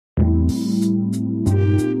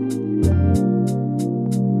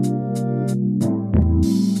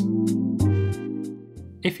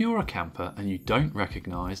If you're a camper and you don't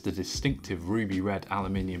recognise the distinctive ruby red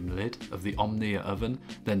aluminium lid of the Omnia oven,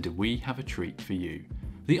 then do we have a treat for you.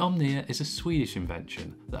 The Omnia is a Swedish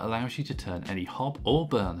invention that allows you to turn any hob or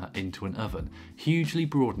burner into an oven, hugely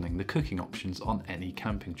broadening the cooking options on any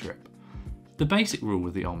camping trip. The basic rule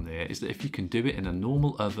with the Omnia is that if you can do it in a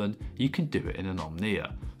normal oven, you can do it in an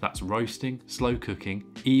Omnia. That's roasting, slow cooking,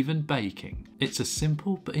 even baking. It's a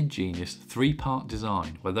simple but ingenious three-part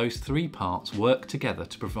design where those three parts work together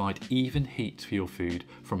to provide even heat for your food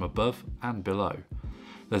from above and below.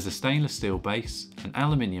 There's a stainless steel base, an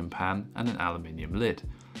aluminium pan and an aluminium lid.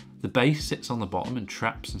 The base sits on the bottom and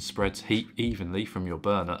traps and spreads heat evenly from your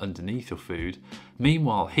burner underneath your food.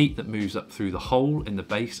 Meanwhile, heat that moves up through the hole in the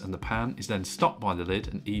base and the pan is then stopped by the lid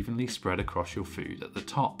and evenly spread across your food at the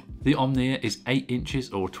top. The Omnia is 8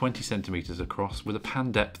 inches or 20 centimeters across with a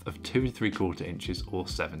pan depth of 2 3/4 inches or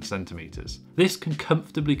 7 centimeters. This can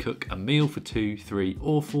comfortably cook a meal for 2, 3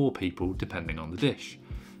 or 4 people depending on the dish.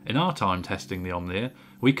 In our time testing the Omnia,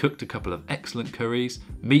 we cooked a couple of excellent curries,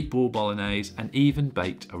 meatball bolognese and even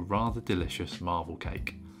baked a rather delicious marble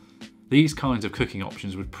cake. These kinds of cooking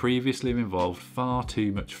options would previously have involved far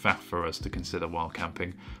too much faff for us to consider while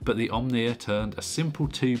camping, but the Omnia turned a simple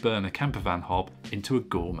 2-burner campervan hob into a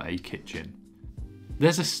gourmet kitchen.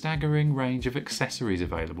 There's a staggering range of accessories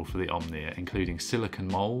available for the Omnia, including silicone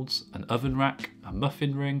moulds, an oven rack, a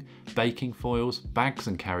muffin ring, baking foils, bags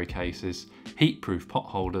and carry cases, heat-proof pot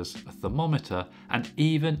holders, a thermometer, and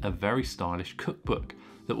even a very stylish cookbook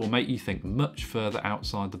that will make you think much further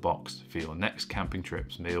outside the box for your next camping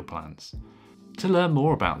trip's meal plans. To learn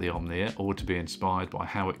more about the Omnia or to be inspired by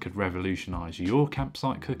how it could revolutionise your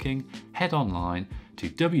campsite cooking, head online to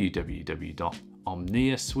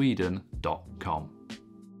www.omniasweden.com.